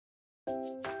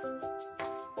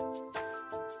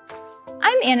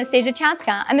Anastasia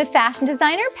Chatzka. I'm a fashion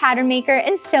designer, pattern maker,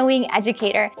 and sewing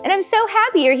educator, and I'm so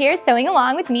happy you're here sewing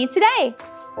along with me today.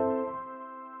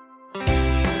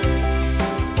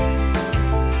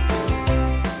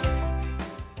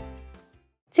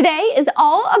 Today is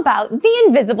all about the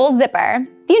invisible zipper.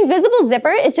 The invisible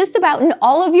zipper is just about in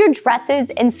all of your dresses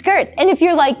and skirts. And if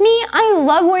you're like me, I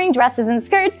love wearing dresses and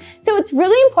skirts, so it's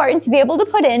really important to be able to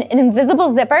put in an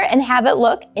invisible zipper and have it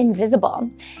look invisible.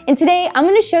 And today I'm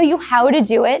going to show you how to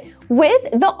do it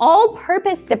with the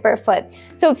all-purpose zipper foot.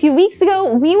 So a few weeks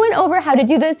ago, we went over how to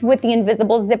do this with the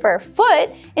invisible zipper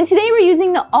foot, and today we're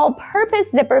using the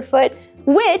all-purpose zipper foot,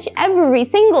 which every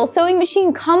single sewing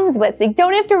machine comes with. So you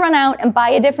don't have to run out and buy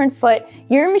a different foot.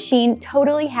 Your machine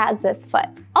totally has this foot.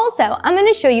 Also, I'm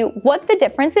going to show you what the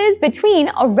difference is between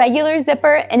a regular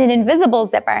zipper and an invisible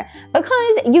zipper,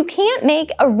 because you can't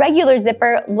make a regular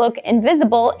zipper look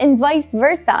invisible and vice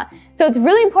versa. So it's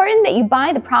really important that you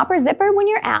buy the proper zipper when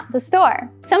you're at the store.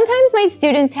 Sometimes my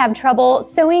students have trouble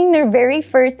sewing their very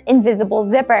first invisible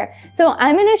zipper. So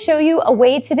I'm going to show you a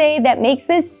way today that makes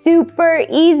this super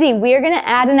easy. We are going to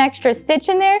add an extra stitch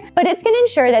in there, but it's going to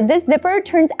ensure that this zipper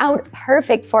turns out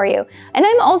perfect for you. And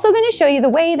I'm also going to show you the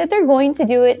way that they're going to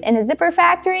do it in a zipper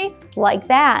factory like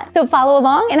that. So follow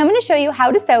along, and I'm going to show you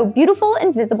how to sew beautiful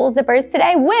invisible zippers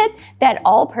today with that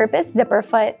all-purpose zipper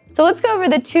foot. So let's go over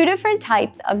the two different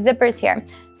types of zippers here.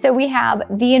 So we have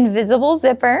the invisible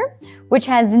zipper, which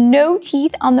has no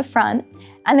teeth on the front.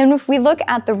 And then if we look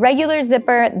at the regular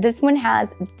zipper, this one has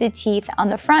the teeth on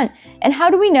the front. And how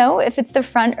do we know if it's the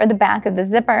front or the back of the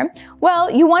zipper?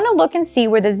 Well, you want to look and see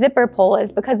where the zipper pull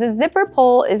is, because the zipper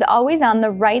pull is always on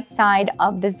the right side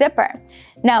of the zipper.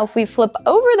 Now, if we flip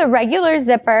over the regular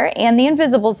zipper and the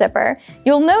invisible zipper,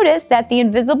 you'll notice that the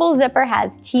invisible zipper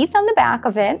has teeth on the back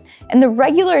of it, and the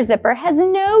regular zipper has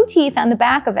no teeth on the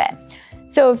back of it.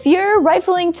 So if you're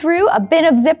rifling through a bin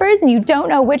of zippers and you don't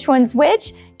know which one's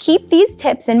which, keep these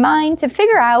tips in mind to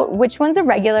figure out which one's a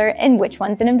regular and which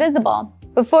one's an invisible.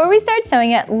 Before we start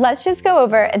sewing it, let's just go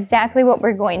over exactly what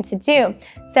we're going to do.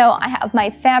 So I have my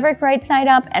fabric right side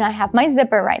up and I have my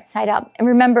zipper right side up. And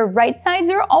remember, right sides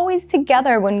are always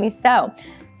together when we sew.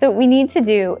 So what we need to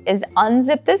do is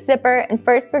unzip this zipper, and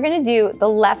first we're going to do the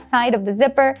left side of the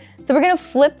zipper. So we're going to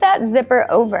flip that zipper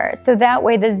over, so that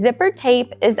way the zipper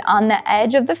tape is on the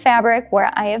edge of the fabric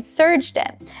where I have serged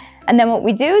it. And then what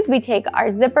we do is we take our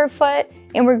zipper foot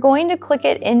and we're going to click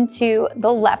it into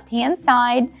the left-hand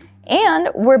side, and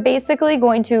we're basically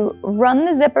going to run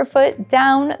the zipper foot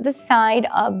down the side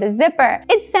of the zipper.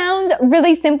 It sounds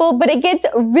really simple, but it gets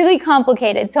really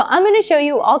complicated. So I'm going to show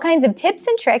you all kinds of tips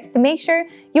and tricks to make sure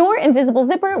your invisible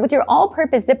zipper with your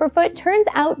all-purpose zipper foot turns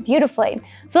out beautifully.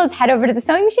 So let's head over to the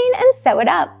sewing machine and sew it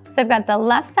up. So I've got the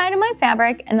left side of my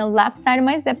fabric and the left side of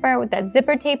my zipper with that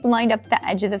zipper tape lined up the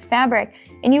edge of the fabric.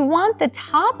 And you want the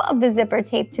top of the zipper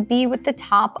tape to be with the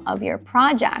top of your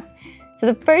project. So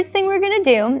the first thing we're going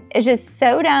to do is just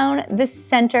sew down the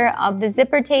center of the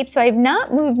zipper tape. So I have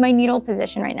not moved my needle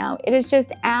position right now. It is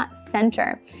just at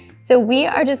center. So we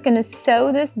are just going to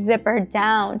sew this zipper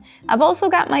down. I've also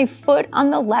got my foot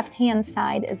on the left-hand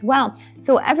side as well.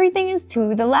 So everything is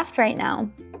to the left right now.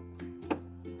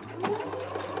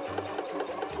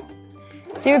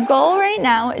 So your goal right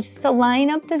now is just to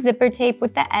line up the zipper tape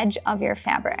with the edge of your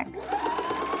fabric.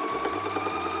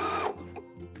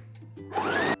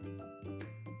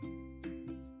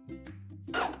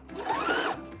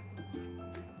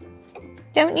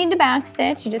 Don't need to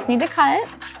backstitch, you just need to cut.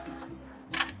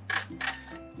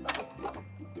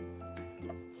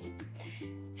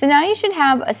 So now you should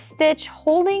have a stitch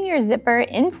holding your zipper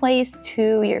in place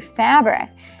to your fabric.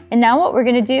 And now what we're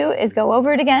gonna do is go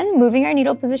over it again, moving our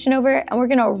needle position over, and we're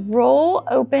gonna roll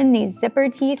open these zipper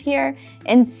teeth here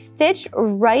and stitch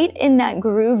right in that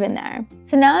groove in there.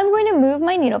 So now I'm going to move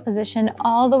my needle position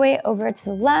all the way over to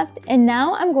the left, and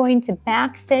now I'm going to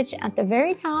back stitch at the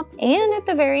very top and at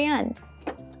the very end.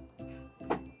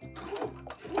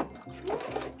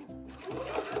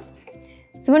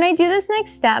 So when I do this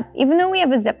next step, even though we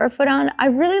have a zipper foot on, I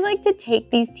really like to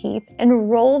take these teeth and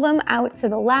roll them out to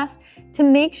the left to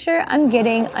make sure I'm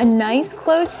getting a nice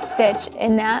close stitch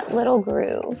in that little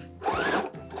groove.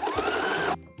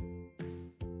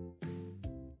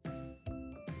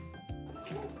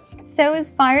 Sew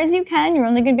as far as you can. You're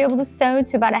only going to be able to sew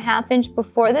to about a ½ inch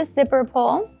before the zipper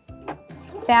pull.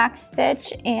 Back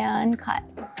stitch and cut.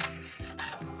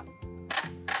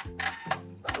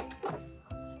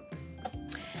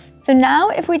 So now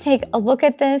if we take a look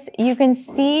at this, you can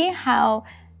see how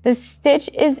the stitch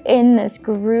is in this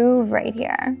groove right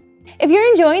here. If you're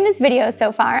enjoying this video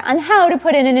so far on how to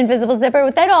put in an invisible zipper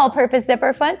with that all-purpose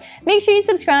zipper foot, make sure you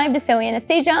subscribe to Sew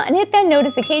Anastasia and hit that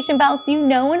notification bell so you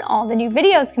know when all the new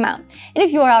videos come out. And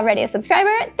if you are already a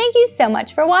subscriber, thank you so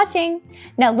much for watching.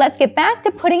 Now let's get back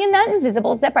to putting in that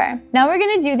invisible zipper. Now we're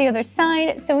gonna do the other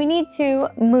side, so we need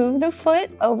to move the foot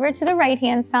over to the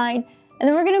right-hand side, and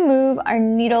then we're gonna move our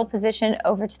needle position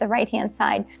over to the right-hand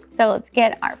side. So let's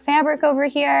get our fabric over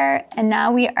here, and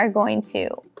now we are going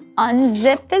to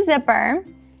unzip the zipper.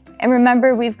 And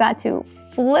remember, we've got to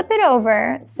flip it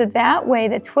over so that way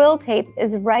the twill tape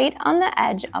is right on the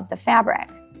edge of the fabric.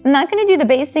 I'm not gonna do the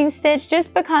basting stitch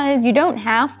just because you don't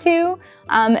have to.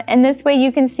 And this way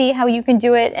you can see how you can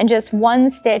do it in just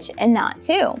one stitch and not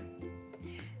two.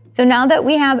 So now that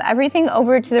we have everything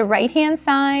over to the right-hand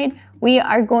side, we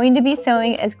are going to be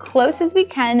sewing as close as we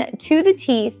can to the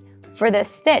teeth for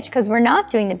this stitch because we're not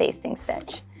doing the basting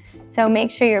stitch. So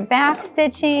make sure you're back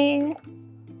stitching.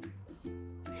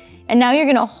 And now you're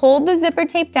gonna hold the zipper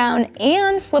tape down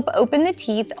and flip open the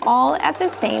teeth all at the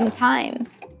same time.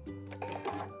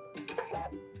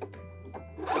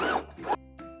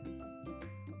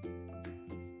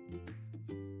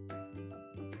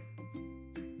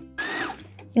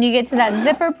 When you get to that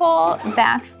zipper pull,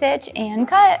 back stitch and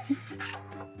cut.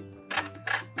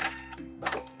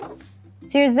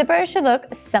 So your zipper should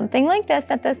look something like this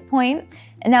at this point.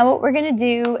 And now what we're gonna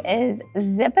do is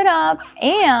zip it up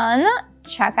and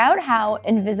check out how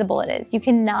invisible it is. You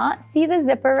cannot see the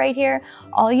zipper right here.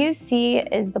 All you see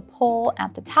is the pull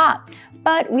at the top,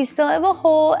 but we still have a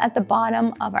hole at the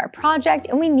bottom of our project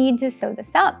and we need to sew this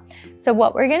up. So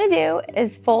what we're gonna do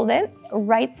is fold it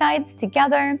right sides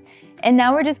together. And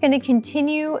now we're just gonna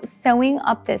continue sewing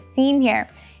up this seam here.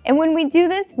 And when we do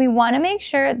this, we wanna make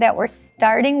sure that we're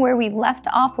starting where we left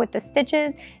off with the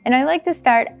stitches. And I like to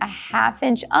start a 1/2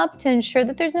 inch up to ensure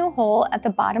that there's no hole at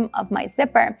the bottom of my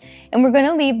zipper. And we're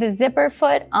gonna leave the zipper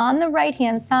foot on the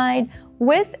right-hand side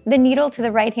with the needle to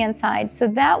the right-hand side. So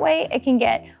that way it can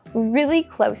get really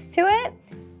close to it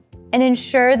and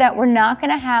ensure that we're not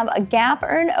gonna have a gap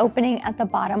or an opening at the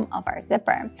bottom of our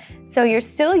zipper. So you're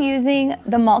still using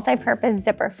the multi-purpose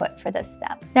zipper foot for this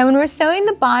step. Now when we're sewing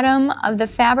the bottom of the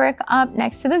fabric up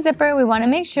next to the zipper, we wanna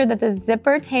make sure that the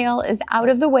zipper tail is out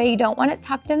of the way. You don't want it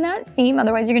tucked in that seam,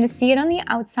 otherwise you're gonna see it on the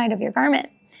outside of your garment.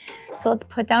 So let's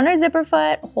put down our zipper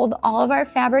foot, hold all of our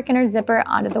fabric and our zipper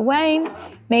out of the way,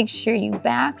 make sure you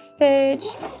back stitch,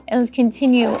 and let's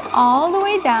continue all the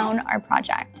way down our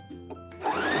project.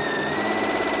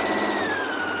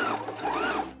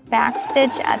 Back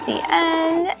stitch at the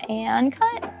end and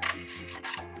cut.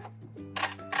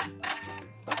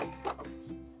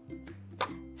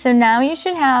 So now you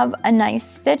should have a nice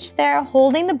stitch there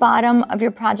holding the bottom of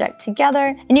your project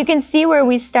together. And you can see where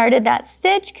we started that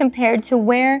stitch compared to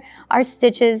where our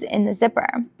stitches in the zipper.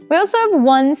 We also have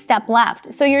one step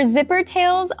left. So your zipper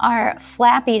tails are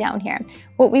flappy down here.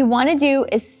 What we want to do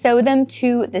is sew them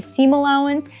to the seam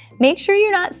allowance. Make sure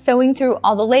you're not sewing through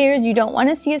all the layers. You don't want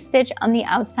to see a stitch on the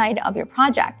outside of your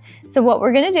project. So what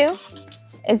we're going to do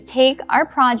is take our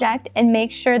project and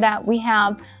make sure that we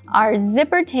have our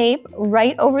zipper tape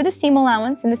right over the seam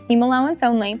allowance and the seam allowance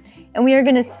only. And we are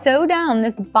going to sew down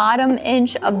this bottom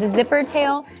inch of the zipper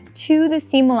tail to the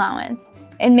seam allowance.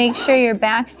 And make sure you're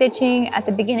back stitching at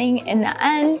the beginning and the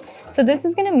end. So this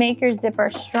is gonna make your zipper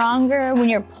stronger when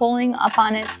you're pulling up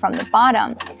on it from the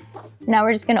bottom. Now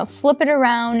we're just gonna flip it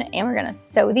around and we're gonna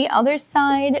sew the other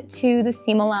side to the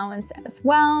seam allowance as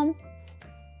well.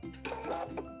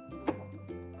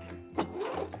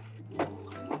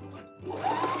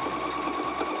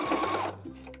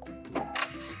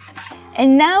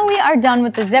 And now we are done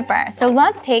with the zipper. So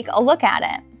let's take a look at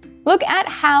it. Look at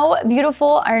how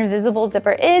beautiful our invisible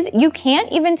zipper is. You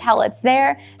can't even tell it's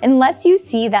there unless you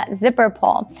see that zipper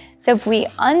pull. So if we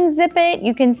unzip it,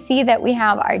 you can see that we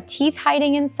have our teeth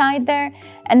hiding inside there,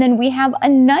 and then we have a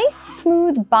nice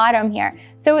smooth bottom here.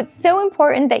 So it's so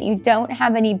important that you don't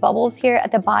have any bubbles here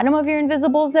at the bottom of your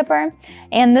invisible zipper.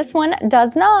 And this one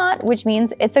does not, which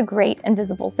means it's a great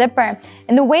invisible zipper.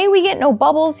 And the way we get no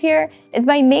bubbles here is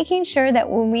by making sure that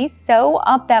when we sew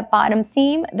up that bottom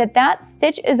seam, that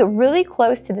stitch is really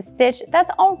close to the stitch that's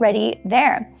already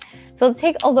there. So let's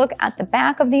take a look at the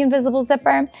back of the invisible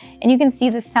zipper, and you can see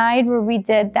the side where we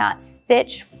did that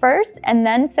stitch first and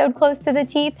then sewed close to the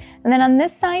teeth. And then on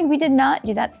this side, we did not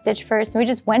do that stitch first, and we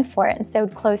just went for it and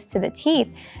sewed close to the teeth.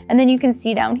 And then you can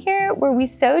see down here where we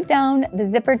sewed down the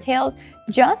zipper tails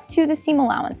just to the seam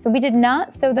allowance. So we did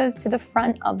not sew those to the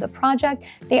front of the project.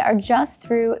 They are just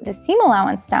through the seam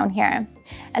allowance down here.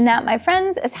 And that, my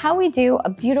friends, is how we do a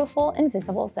beautiful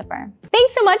invisible zipper.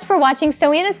 Thanks so much for watching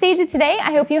Sew Anastasia today.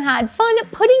 I hope you had fun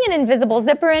putting an invisible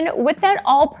zipper in with that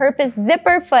all-purpose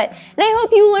zipper foot. And I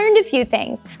hope you learned a few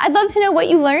things. I'd love to know what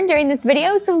you learned during this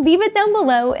video, so leave it down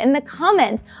below in the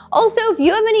comments. Also, if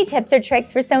you have any tips or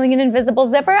tricks for sewing an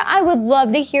invisible zipper, I would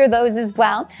love to hear those as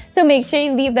well. So make sure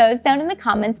you leave those down in the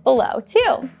comments below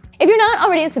too. If you're not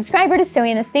already a subscriber to Sew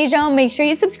Anastasia, make sure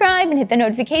you subscribe and hit the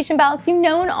notification bell so you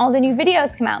know when all the new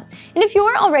videos come out. And if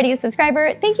you're already a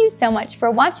subscriber, thank you so much for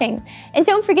watching. And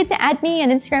don't forget to add me on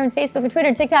Instagram and Facebook and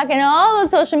Twitter, TikTok, and all those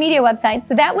social media websites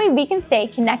so that way we can stay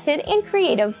connected and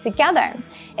creative together.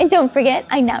 And don't forget,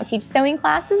 I now teach sewing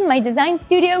classes in my design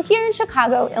studio here in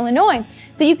Chicago, Illinois.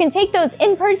 So you can take those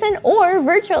in person or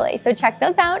virtually. So check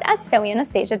those out at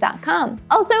sewinganastasia.com.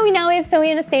 Also, we now have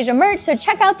Sewing Anastasia merch, so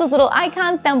check out those little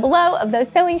icons down below of those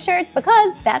sewing shirts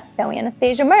because that's Sewing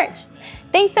Anastasia merch.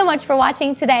 Thanks so much for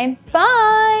watching today.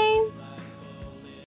 Bye!